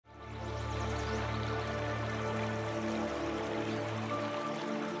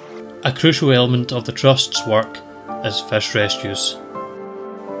A crucial element of the Trust's work is fish rescues.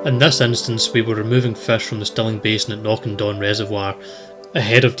 In this instance, we were removing fish from the stilling basin at Knockendon reservoir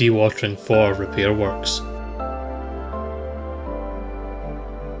ahead of dewatering for repair works.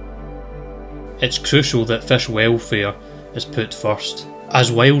 It's crucial that fish welfare is put first,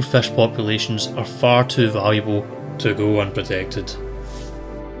 as wild fish populations are far too valuable to go unprotected.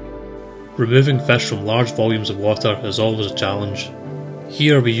 Removing fish from large volumes of water is always a challenge.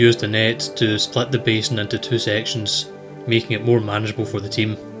 Here we used a net to split the basin into two sections, making it more manageable for the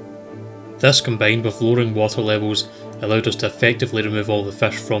team. This, combined with lowering water levels, allowed us to effectively remove all the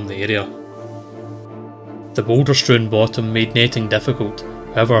fish from the area. The boulder-strewn bottom made netting difficult,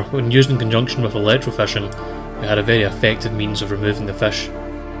 however, when used in conjunction with electrofishing, we had a very effective means of removing the fish.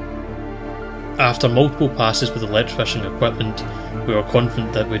 After multiple passes with electrofishing equipment, we were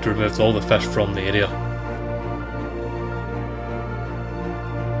confident that we'd removed all the fish from the area.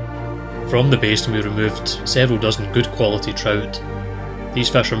 From the basin we removed several dozen good quality trout. These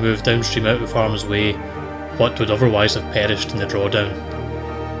fish were moved downstream out of harm's way, what would otherwise have perished in the drawdown.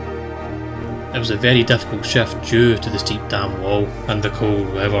 It was a very difficult shift due to the steep dam wall and the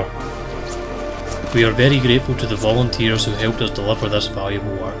cold weather. We are very grateful to the volunteers who helped us deliver this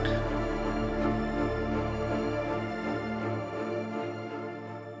valuable work.